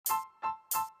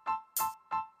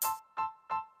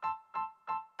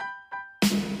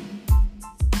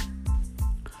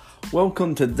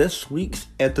Welcome to this week's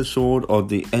episode of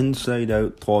the Inside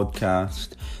Out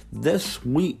podcast. This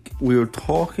week we're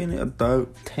talking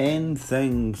about 10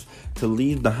 things to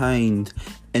leave behind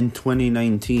in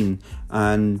 2019,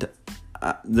 and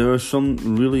there are some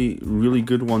really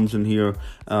good ones in here.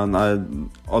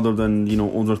 Other than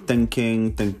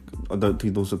overthinking, think about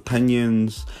people's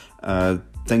opinions,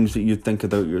 things that you think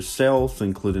about yourself,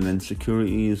 including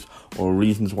insecurities or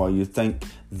reasons why you think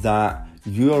that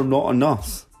you are not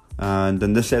enough. And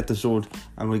in this episode,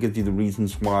 I'm going to give you the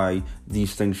reasons why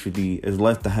these things should be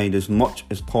left behind as much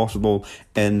as possible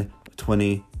in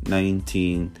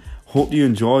 2019. Hope you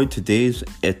enjoyed today's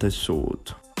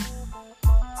episode.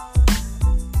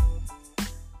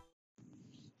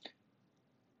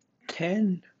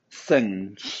 Ten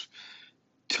things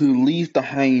to leave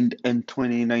behind in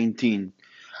 2019.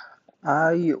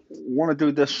 I want to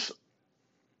do this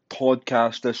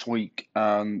podcast this week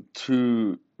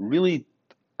to really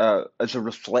as a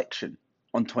reflection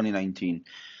on 2019.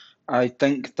 I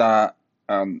think that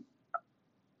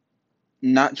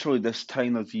naturally this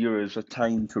time of year is a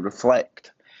time to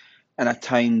reflect and a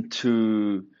time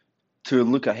to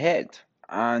look ahead.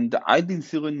 And I've been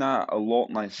feeling that a lot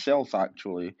myself,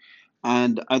 actually.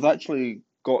 And I've actually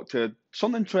got to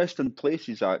some interesting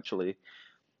places, actually.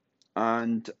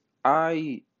 And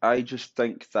I just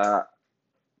think that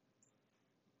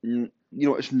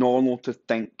it's normal to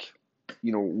think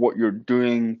what you're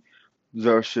doing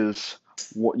versus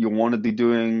what you want to be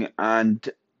doing, and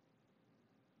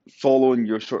following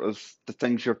your the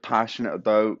things you're passionate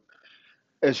about,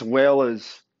 as well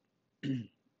as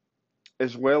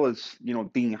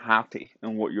being happy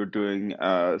in what you're doing.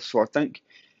 So I think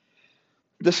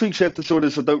this week's episode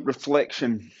is about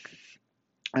reflection,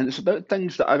 and it's about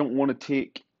things that I don't want to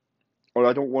take, or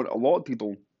I don't want a lot of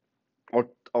people, or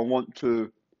I want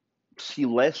to see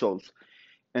less of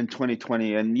in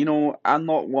 2020. And I'm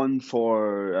not one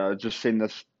for just saying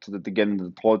this to the beginning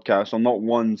of the podcast. I'm not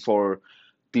one for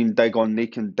being big on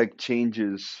making big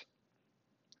changes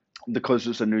because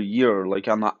it's a new year. Like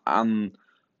I'm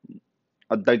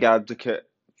a big advocate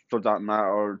for that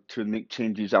matter to make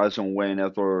changes as and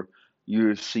whenever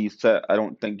you see fit. I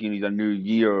don't think you need a new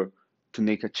year to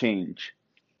make a change.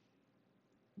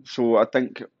 So I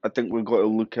think we've got to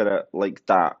look at it like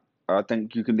that. I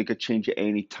think you can make a change at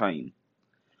any time.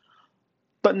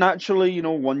 But naturally,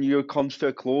 one year comes to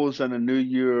a close and a new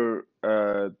year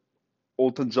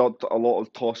opens up a lot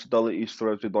of possibilities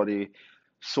for everybody.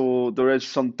 So there is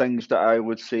some things that I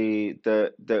would say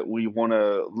that we want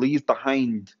to leave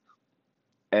behind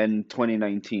in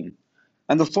 2019.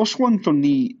 And the first one for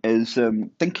me is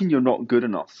thinking you're not good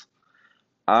enough.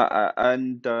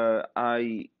 I'm going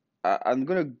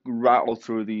to rattle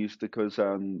through these because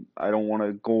I don't want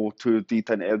to go too deep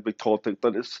into every topic,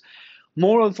 but it's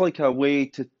more of like a way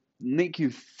to make you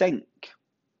think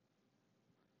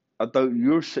about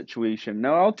your situation.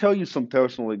 Now, I'll tell you some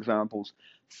personal examples.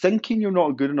 Thinking you're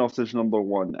not good enough is number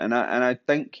one, and I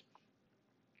think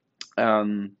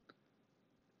even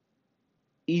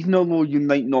though you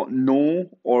might not know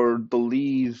or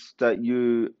believe that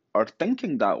you are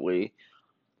thinking that way,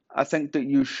 I think that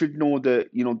you should know that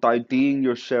by being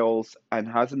yourself and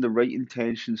having the right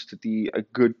intentions to be a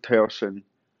good person,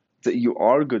 that you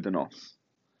are good enough.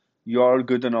 You are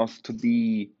good enough to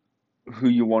be who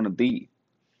you want to be.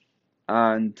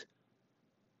 And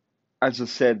as I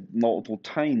said multiple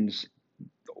times,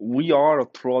 we are a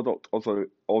product of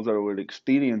our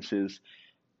experiences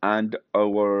and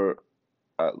our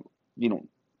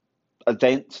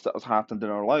events that have happened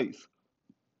in our life.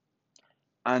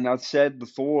 And I've said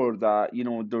before that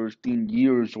there's been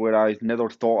years where I've never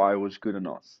thought I was good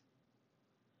enough.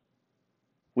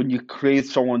 When you crave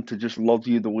someone to just love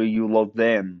you the way you love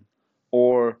them,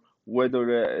 or whether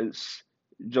it's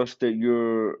just that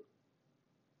you're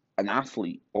an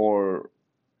athlete or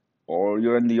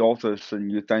you're in the office and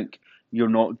you think you're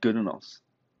not good enough.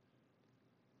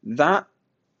 That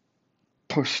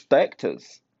perspective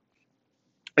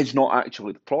is not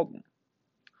actually the problem.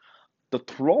 The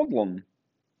problem,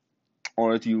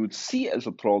 or if you would see it as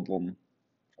a problem,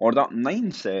 or that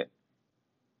mindset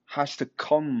has to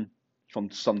come from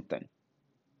something.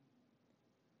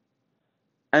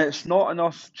 And it's not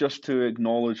enough just to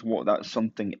acknowledge what that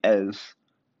something is,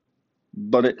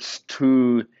 but it's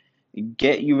to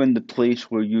get you in the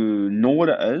place where you know what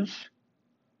it is,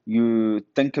 you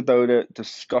think about it,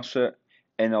 discuss it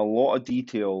in a lot of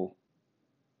detail,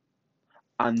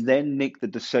 and then make the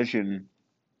decision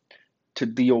to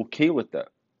be okay with it.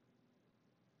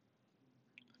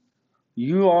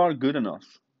 You are good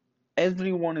enough.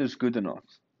 Everyone is good enough.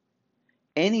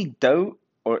 Any doubt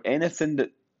or anything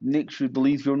that makes you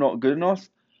believe you're not good enough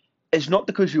It's not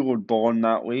because you were born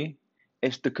that way.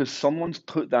 It's because someone's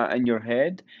put that in your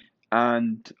head,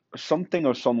 and something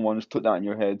or someone's put that in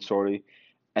your head, sorry,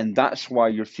 and that's why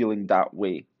you're feeling that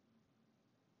way.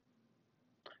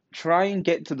 Try and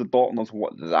get to the bottom of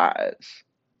what that is.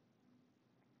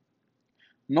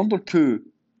 Number two,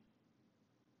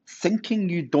 thinking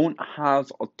you don't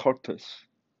have a tortoise.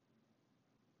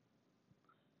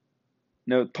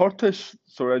 Now, tortoise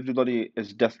for everybody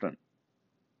is different.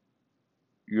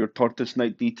 Your tortoise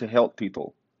might be to help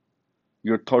people.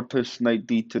 Your tortoise might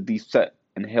be to be fit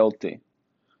and healthy.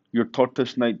 Your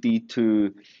tortoise might be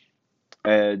to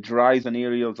drive in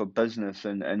areas of business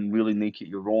and really make it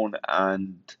your own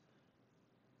and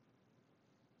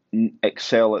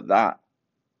excel at that.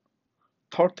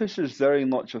 Tortoise is very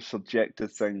much a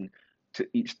subjective thing to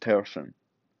each person.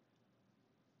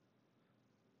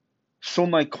 So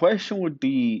my question would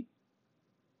be,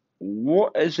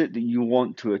 what is it that you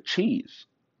want to achieve?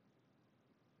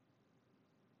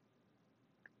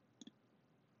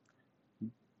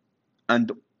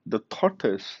 And the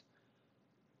tortoise,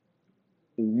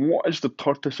 what is the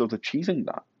tortoise of achieving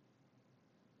that?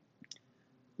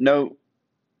 Now,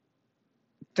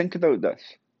 think about this.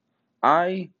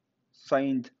 I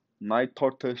find my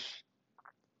tortoise,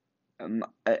 and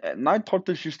my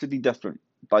tortoise used to be different,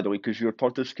 by the way, because your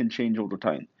tortoise can change over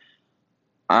time.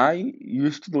 I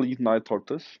used to believe my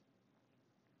tortoise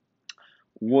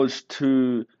was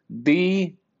to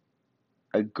be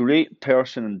a great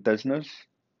person in business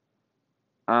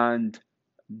and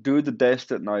do the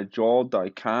best at my job that I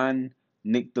can,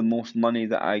 make the most money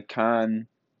that I can,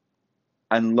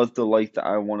 and live the life that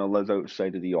I want to live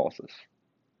outside of the office.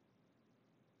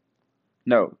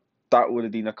 Now, that would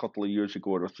have been a couple of years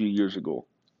ago or a few years ago.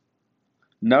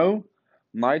 Now,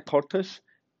 my purpose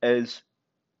is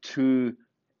to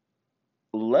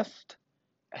lift,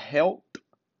 help,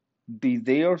 be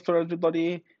there for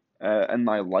everybody in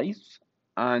my life,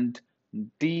 and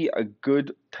be a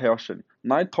good person.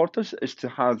 My purpose is to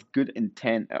have good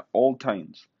intent at all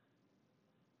times.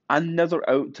 I'm never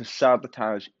out to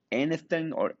sabotage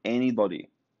anything or anybody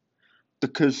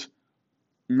because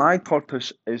my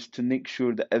purpose is to make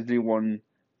sure that everyone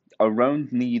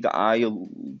around me that I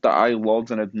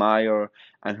love and admire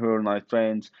and who are my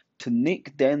friends, to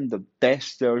make them the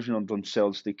best version of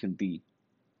themselves they can be.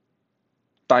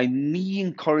 By me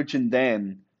encouraging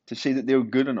them to say that they're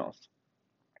good enough,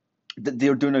 that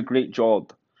they're doing a great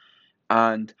job,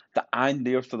 and that I'm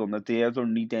there for them if they ever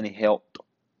need any help.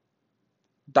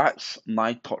 That's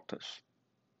my purpose.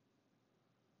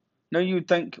 Now you would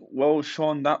think, well,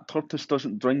 Sean, that purpose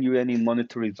doesn't bring you any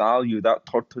monetary value. That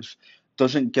purpose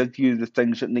doesn't give you the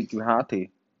things that make you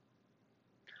happy.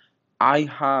 I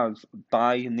have,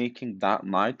 by making that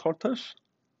my purpose,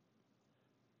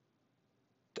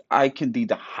 I can be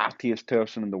the happiest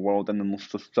person in the world and the most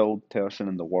fulfilled person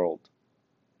in the world.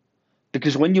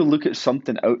 Because when you look at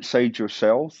something outside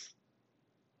yourself,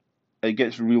 it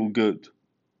gets real good.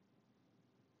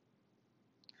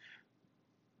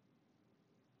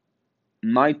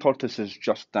 My purpose is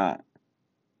just that.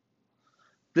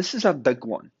 This is a big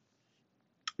one.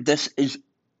 This is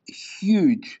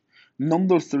huge.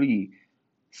 Number three,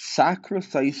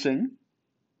 sacrificing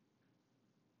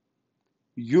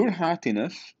your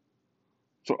happiness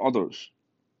for others.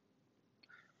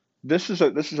 This is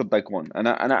a big one, and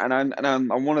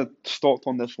I want to stop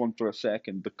on this one for a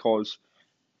second because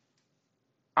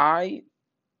I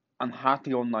am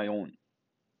happy on my own,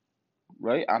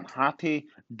 right? I'm happy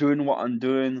doing what I'm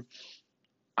doing.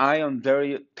 I am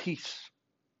very at peace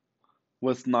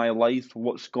with my life,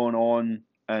 what's going on,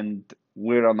 and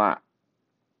where I'm at.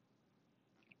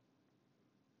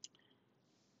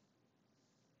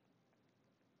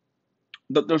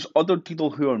 But there's other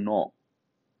people who are not.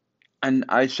 And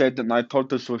I said that my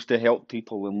purpose was to help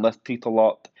people and lift people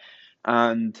up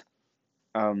and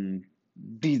um,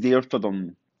 be there for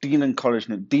them, be an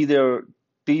encouragement, be there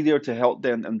to help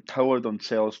them empower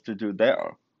themselves to do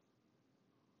better.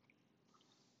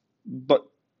 But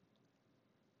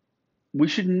we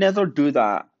should never do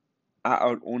that at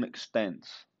our own expense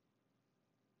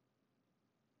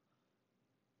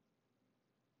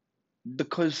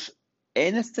because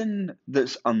anything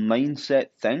that's a mindset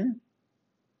thing,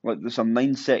 like there's a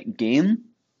mindset game,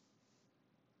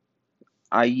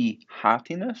 i.e.,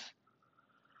 happiness,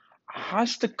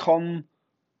 has to come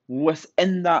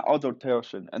within that other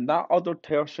person, and that other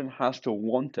person has to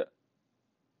want it.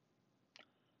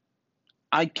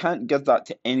 I can't give that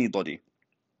to anybody.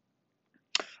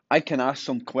 I can ask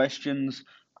some questions,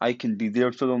 I can be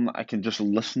there for them, I can just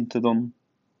listen to them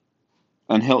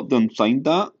and help them find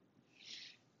that,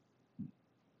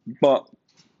 but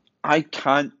I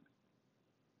can't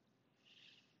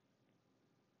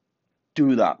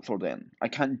do that for them. I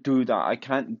can't do that.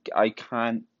 I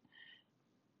can't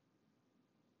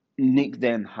make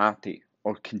them happy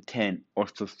or content or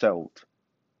fulfilled.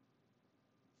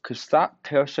 Because that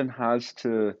person has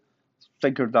to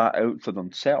figure that out for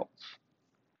themselves.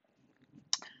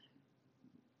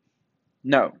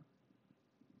 Now,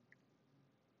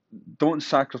 don't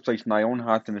sacrifice my own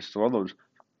happiness to others.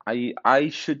 I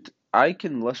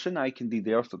can listen, I can be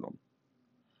there for them.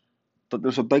 But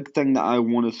there's a big thing that I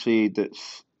want to say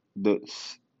that's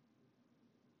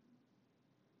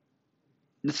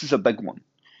this is a big one.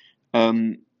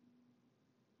 Um,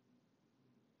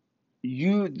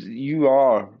 you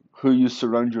are who you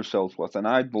surround yourself with, and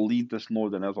I believe this more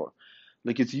than ever.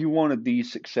 Like if you want to be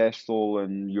successful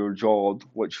in your job,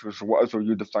 which was whatever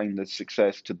you define as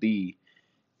success to be,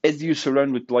 if you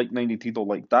surround with like-minded people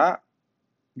like that,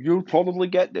 you'll probably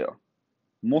get there.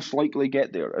 Most likely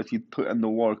get there if you put in the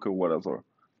work or whatever.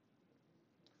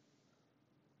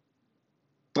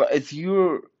 But if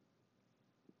you're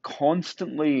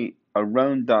constantly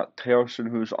around that person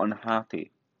who's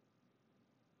unhappy,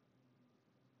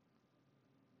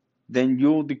 then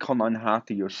you'll become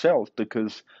unhappy yourself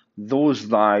because those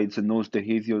vibes and those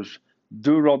behaviors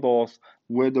do rub off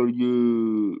whether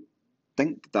you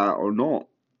think that or not.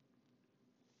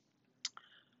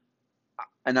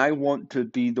 And I want to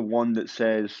be the one that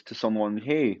says to someone,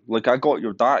 hey, like I got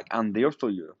your back, I'm there for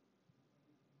you.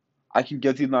 I can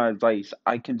give you my advice.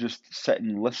 I can just sit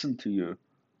and listen to you.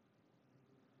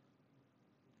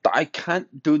 But I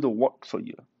can't do the work for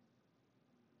you.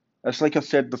 It's like I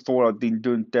said before, I've been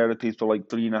doing therapy for like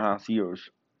 3.5 years.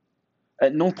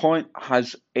 At no point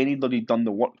has anybody done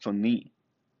the work for me.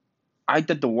 I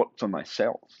did the work for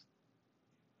myself.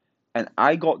 And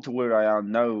I got to where I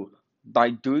am now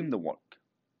by doing the work.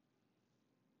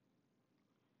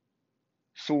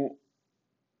 So,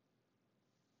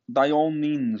 by all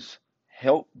means,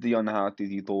 help the unhappy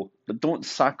people, but don't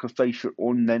sacrifice your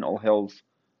own mental health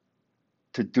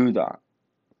to do that.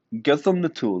 Give them the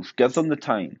tools, give them the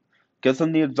time, give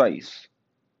them the advice.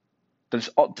 But it's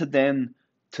up to them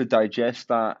to digest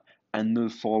that and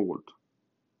move forward.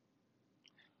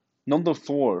 Number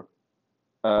four,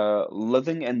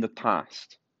 living in the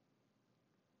past.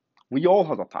 We all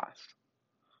have a past,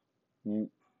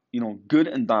 good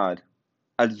and bad,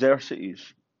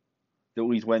 adversities that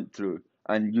we went through,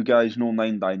 and you guys know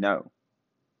mine by now.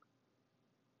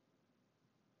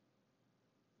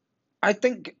 I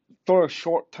think for a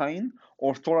short time,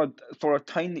 or for a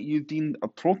time that you deem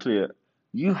appropriate,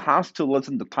 you have to live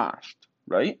in the past,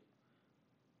 right?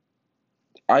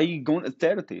 I.e., going to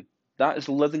therapy. That is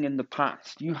living in the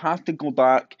past. You have to go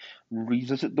back,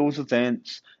 revisit those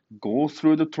events, go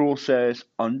through the process,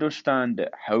 understand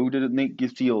it. How did it make you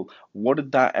feel? What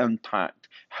did that impact?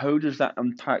 How does that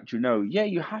impact you now? Yeah,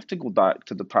 you have to go back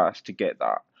to the past to get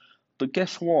that. But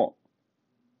guess what?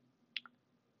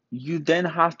 You then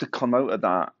have to come out of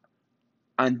that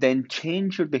and then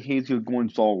change your behavior going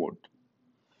forward.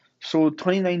 So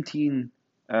 2019,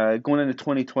 going into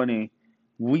 2020,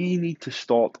 we need to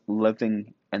stop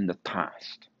living in the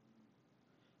past.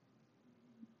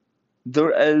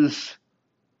 There is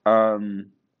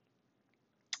um,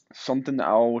 something that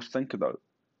I always think about.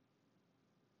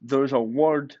 There's a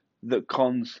word that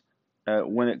comes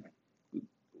when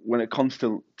it comes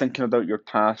to thinking about your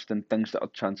past and things that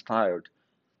have transpired.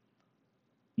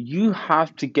 You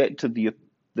have to get to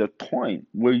the point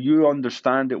where you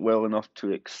understand it well enough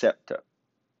to accept it.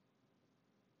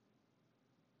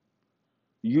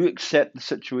 You accept the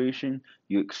situation,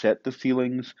 you accept the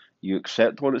feelings, you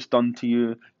accept what it's done to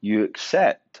you, you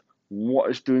accept what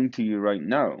it's doing to you right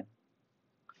now.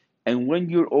 And when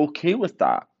you're okay with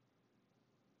that,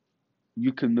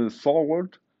 you can move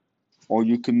forward or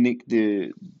you can make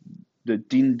the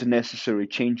deemed necessary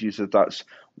changes if that's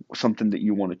something that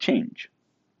you want to change.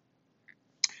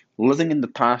 Living in the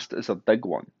past is a big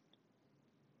one.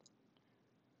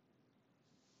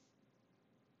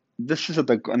 This is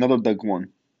another big one.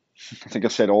 I think I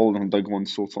said all of them big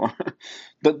ones so far,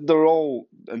 but they're all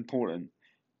important.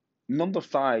 Number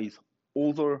five,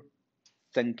 overthinking.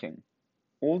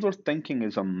 Overthinking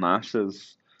is a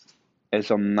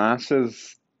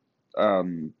massive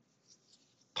um,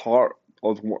 part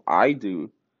of what I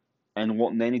do and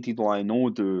what many people I know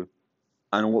do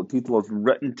and what people have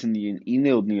written to me and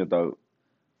emailed me about,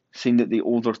 saying that they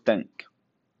overthink.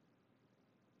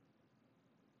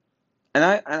 And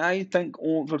I think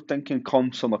overthinking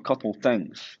comes from a couple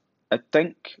things. I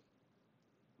think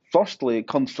firstly it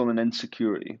comes from an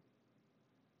insecurity.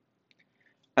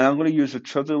 And I'm going to use a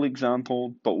trivial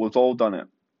example, but we've all done it.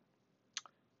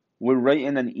 We're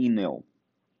writing an email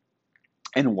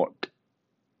in work.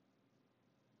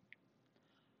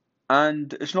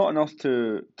 And it's not enough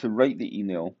to write the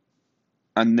email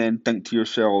and then think to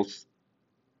yourself,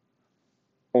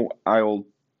 oh, I'll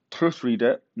proofread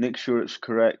it, make sure it's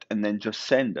correct, and then just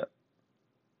send it.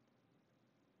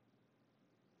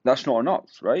 That's not enough,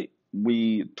 right?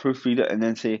 We proofread it and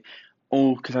then say,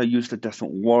 oh, could I use a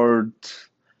different word?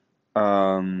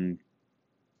 Um,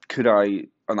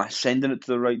 am I sending it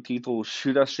to the right people?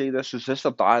 Should I say this? Is this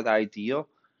a bad idea?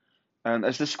 And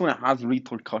is this going to have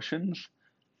repercussions?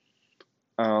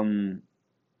 Um,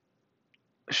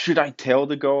 should I tell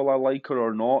the girl I like her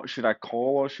or not? Should I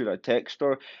call her? Should I text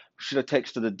her? Should I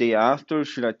text her the day after?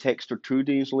 Should I text her 2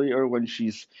 days later when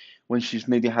she's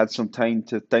maybe had some time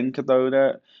to think about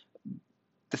it?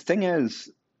 The thing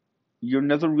is, you're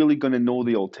never really going to know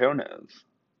the alternatives.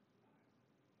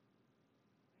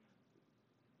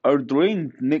 Our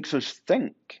brain makes us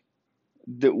think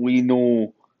that we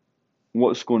know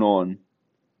what's going on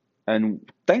and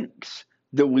thinks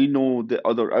that we know the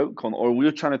other outcome, or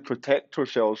we're trying to protect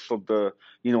ourselves from the,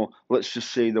 let's just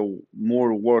say the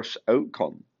more worse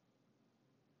outcome.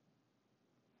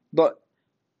 But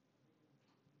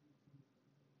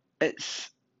it's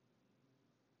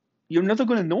you're never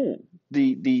going to know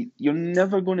the you're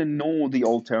never going to know the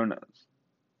alternatives,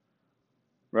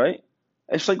 right?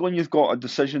 It's like when you've got a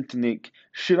decision to make,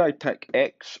 should I pick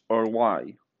X or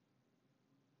Y?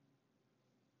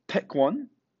 Pick one,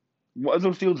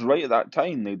 whatever feels right at that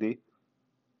time, maybe,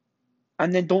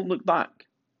 and then don't look back.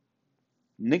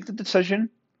 Make the decision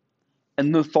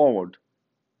and move forward.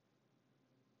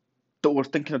 That we're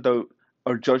thinking about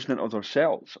our judgment of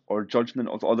ourselves or judgment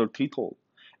of other people.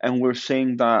 And we're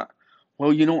saying that,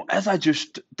 well, if I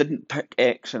just didn't pick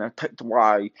X and I picked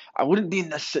Y, I wouldn't be in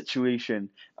this situation,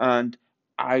 and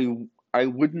I I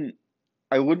wouldn't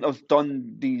I wouldn't have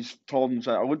done these problems.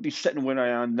 I wouldn't be sitting where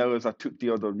I am now if I took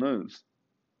the other moves.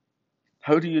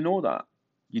 How do you know that?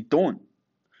 You don't.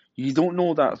 You don't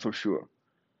know that for sure.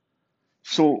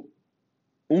 So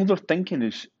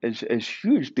overthinking is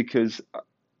huge because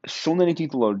so many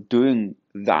people are doing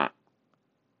that.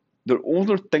 They're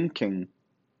overthinking,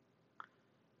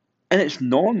 and it's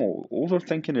normal.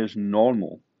 Overthinking is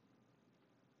normal.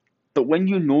 But when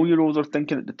you know you're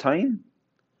overthinking at the time,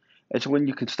 it's when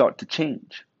you can start to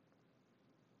change.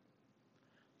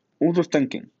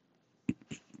 Overthinking.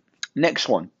 Next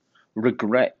one,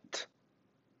 regret.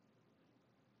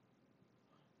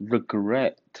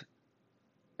 Regret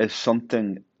is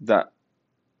something that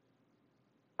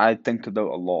I think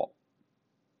about a lot.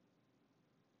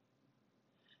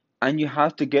 And you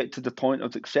have to get to the point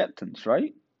of acceptance,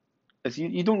 right? If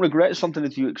you don't regret something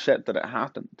if you accept that it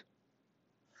happened.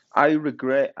 I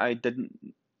regret I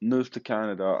didn't move to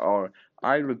Canada, or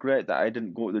I regret that I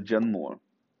didn't go to the gym more.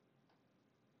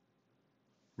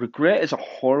 Regret is a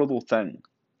horrible thing.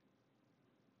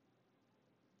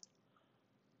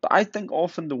 But I think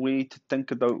often the way to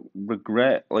think about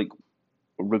regret, like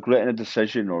regretting a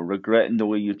decision or regretting the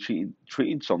way you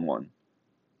treated someone,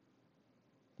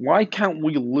 why can't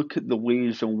we look at the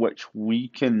ways in which we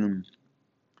can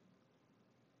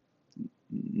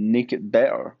make it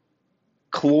better,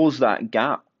 close that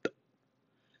gap?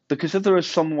 Because if there is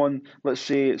someone, let's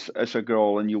say it's a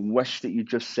girl, and you wish that you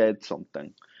just said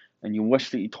something, and you wish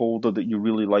that you told her that you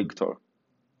really liked her,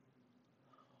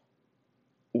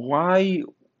 why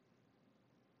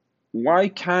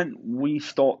can't we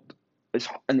stop? It's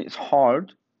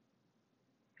hard.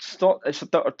 Stop. It's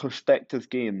about a perspective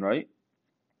game, right?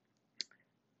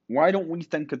 Why don't we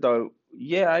think about,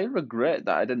 yeah, I regret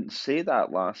that I didn't say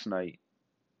that last night,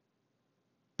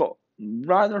 but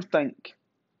rather think,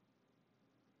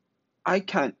 I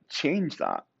can't change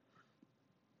that.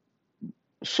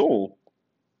 So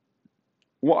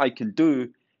what I can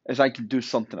do is I can do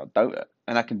something about it,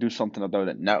 and I can do something about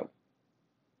it now.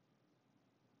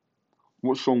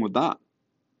 What's wrong with that?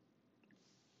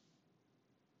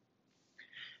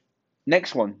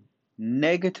 Next one,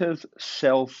 negative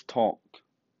self-talk.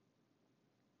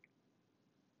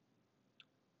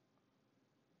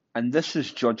 And this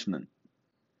is judgment,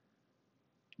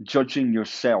 judging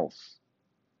yourself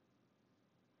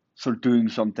for doing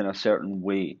something a certain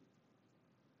way.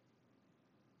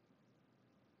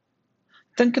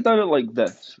 Think about it like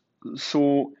this.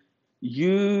 So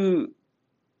you,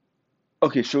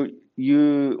 okay, so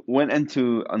you went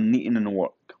into a meeting in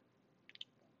work.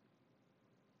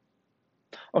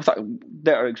 Or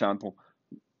better example,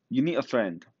 you meet a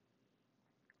friend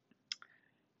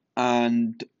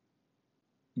and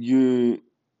you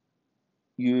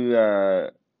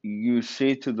you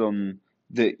say to them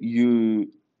that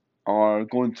you are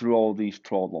going through all these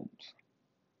problems.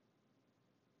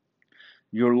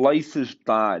 Your life is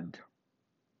bad.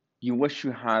 You wish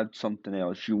you had something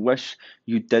else. You wish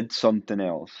you did something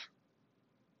else.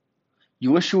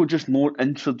 You wish you were just more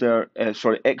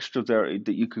extroverted,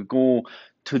 that you could go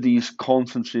to these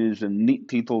conferences and meet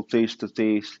people face to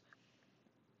face.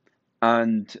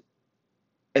 And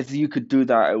if you could do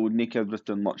that, it would make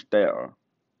everything much better.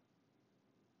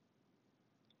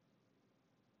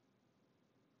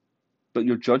 But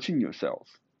you're judging yourself.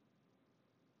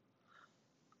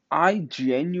 I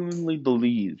genuinely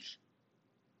believe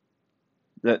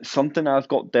that something I've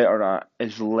got better at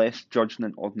is less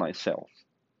judgment of myself.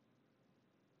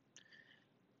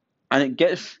 And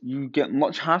you get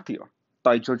much happier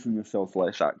by judging yourself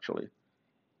less, actually.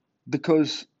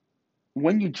 Because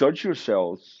when you judge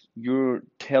yourself, you're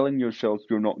telling yourself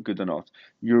you're not good enough.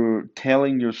 You're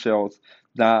telling yourself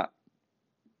that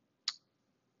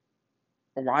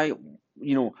why,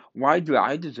 why do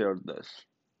I deserve this?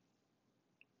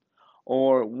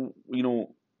 Or,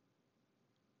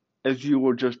 if you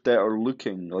were just better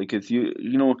looking, like if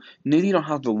maybe you don't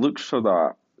have the looks for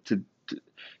that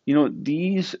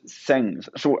these things.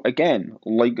 So again,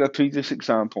 like the previous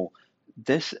example,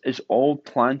 this is all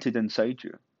planted inside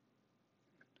you.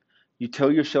 You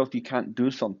tell yourself you can't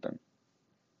do something.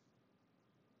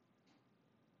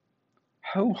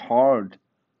 How hard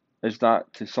is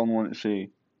that to someone to say,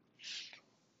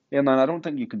 yeah, man, I don't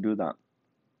think you can do that?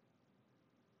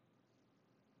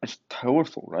 It's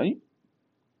powerful, right?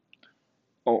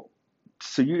 Oh,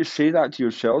 so you say that to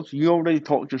yourself, you already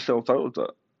talked yourself out of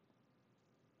it.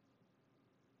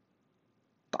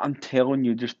 But I'm telling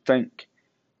you, just think,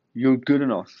 you're good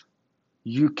enough.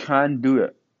 You can do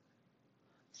it.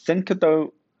 Think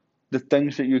about the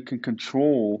things that you can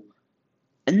control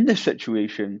in the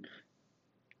situation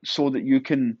so that you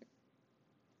can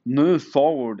move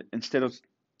forward instead of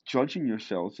judging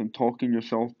yourself and talking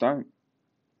yourself down.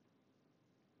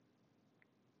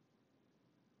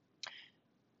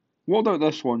 What about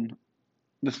this one?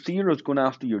 The fear of going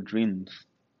after your dreams.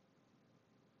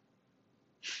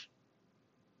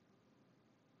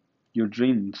 Your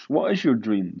dreams. What is your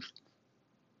dreams?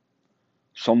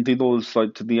 Some people it's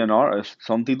like to be an artist.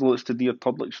 Some people it's to be a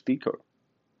public speaker,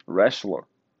 wrestler,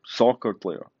 soccer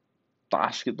player,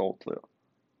 basketball player.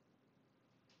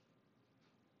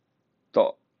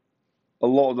 But a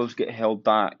lot of us get held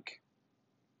back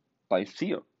by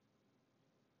fear.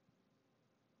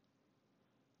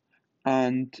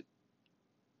 And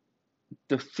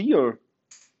the fear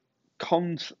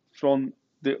comes from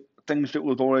the things that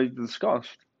we've already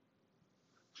discussed.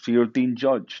 Fear of being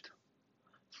judged,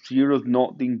 fear of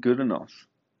not being good enough,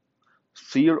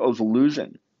 fear of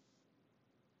losing,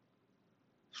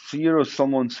 fear of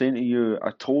someone saying to you, I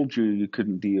told you you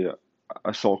couldn't be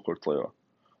a soccer player,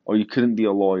 or you couldn't be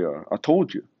a lawyer. I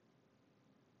told you.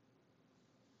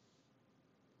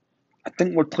 I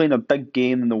think we're playing a big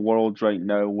game in the world right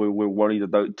now where we're worried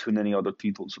about too many other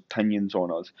people's opinions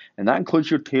on us. And that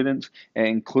includes your parents, it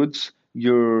includes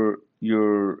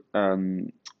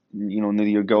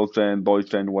maybe your girlfriend,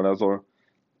 boyfriend, whatever,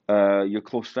 your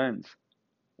close friends.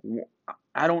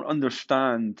 I don't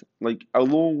understand, like,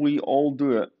 although we all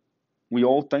do it, we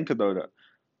all think about it,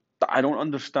 but I don't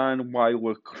understand why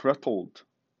we're crippled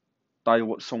by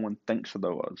what someone thinks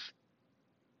about us.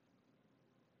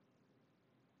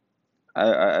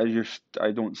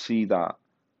 I don't see that.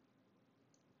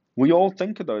 We all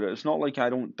think about it. It's not like I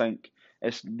don't think.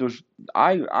 It's there's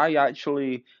I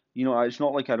actually, it's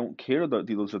not like I don't care about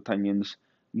people's opinions.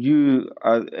 You've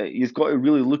got to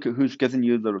really look at who's giving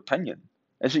you their opinion.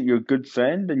 Is it your good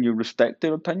friend and you respect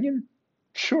their opinion?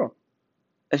 Sure.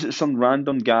 Is it some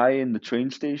random guy in the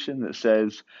train station that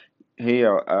says, "Hey,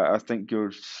 I think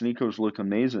your sneakers look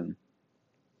amazing"?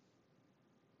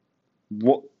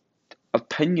 What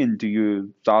opinion do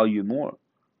you value more?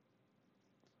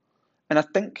 And I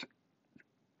think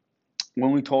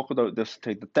when we talk about this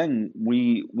type of thing,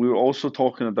 we're also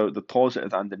talking about the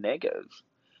positive and the negative.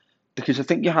 Because I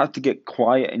think you have to get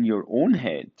quiet in your own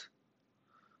head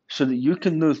so that you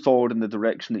can move forward in the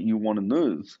direction that you want to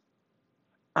move.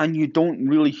 And you don't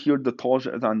really hear the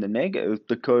positive and the negative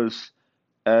because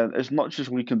as much as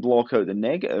we can block out the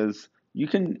negative, you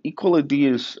can equally be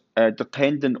as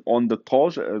dependent on the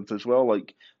positive as well,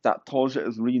 like that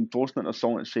positive reinforcement of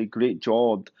someone to say, "Great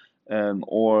job,"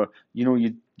 or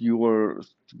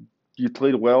you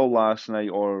played well last night,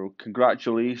 or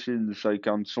 "Congratulations," like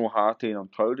I'm so happy and I'm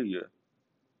proud of you.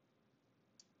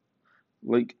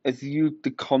 Like if you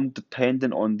become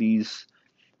dependent on these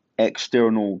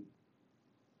external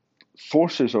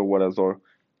forces or whatever,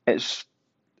 it's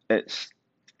it's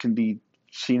can be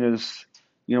seen as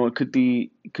it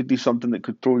could be something that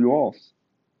could throw you off.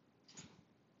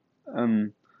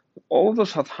 Um, All of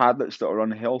us have habits that are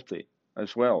unhealthy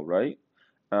as well, right?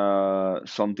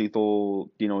 Some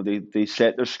people, they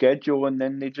set their schedule and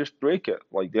then they just break it.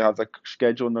 Like they have a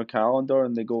schedule in their calendar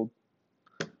and they go,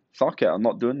 fuck it, I'm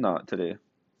not doing that today.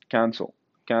 Cancel,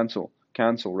 cancel,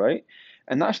 right?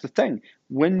 And that's the thing.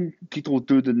 When people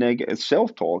do the negative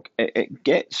self-talk, it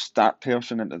gets that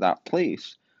person into that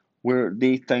place where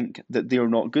they think that they're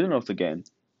not good enough again.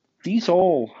 These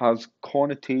all have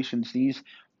connotations, these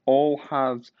all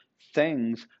have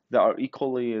things that are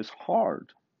equally as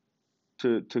hard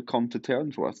to come to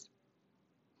terms with.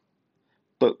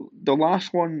 But the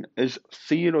last one is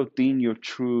fear of being your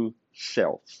true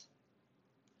self.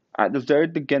 At the very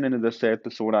beginning of this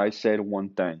episode, I said one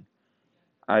thing.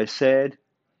 I said,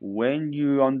 when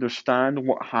you understand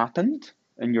what happened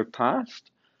in your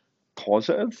past,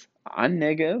 positive and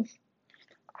negative,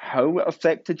 how it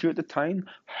affected you at the time,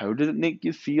 how did it make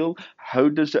you feel, how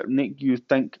does it make you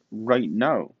think right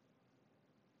now?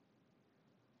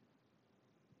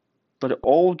 But it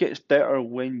all gets better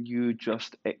when you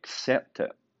just accept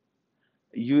it.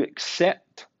 You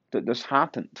accept that this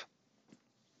happened.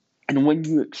 And when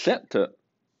you accept it,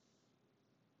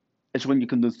 it's when you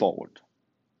can move forward.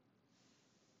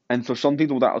 And for some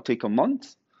people, that'll take a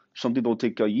month. Some people will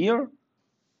take a year.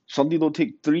 Some people will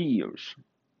take 3 years.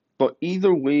 But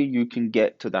either way, you can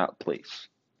get to that place.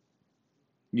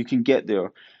 You can get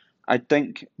there. I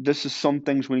think this is some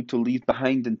things we need to leave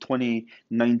behind in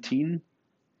 2019.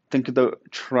 Think about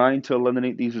trying to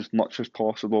eliminate these as much as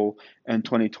possible in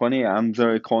 2020. I'm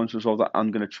very conscious of that.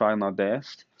 I'm going to try my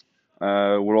best.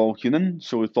 We're all human,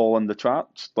 so we fall into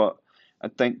traps. But I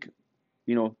think,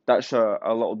 that's a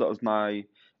little bit of my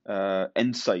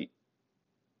insight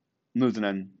moving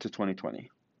into 2020.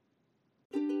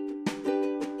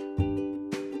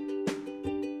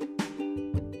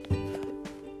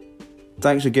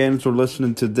 Thanks again for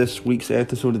listening to this week's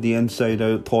episode of the Inside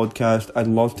Out podcast. I'd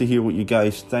love to hear what you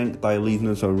guys think by leaving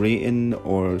us a rating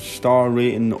or star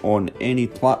rating on any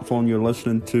platform you're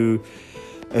listening to,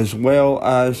 as well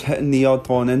as hitting me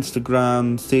up on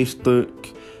Instagram,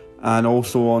 Facebook, and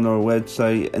also on our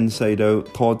website,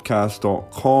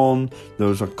 insideoutpodcast.com.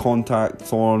 There's a contact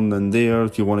form in there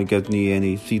if you want to give me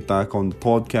any feedback on the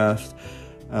podcast.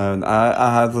 And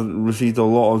I have received a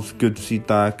lot of good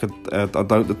feedback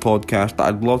about the podcast.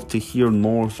 I'd love to hear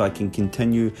more so I can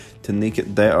continue to make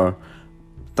it better.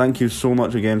 Thank you so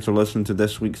much again for listening to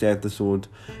this week's episode.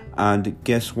 And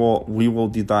guess what? We will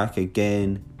be back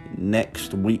again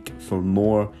next week for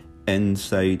more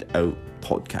Inside Out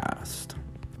Podcast.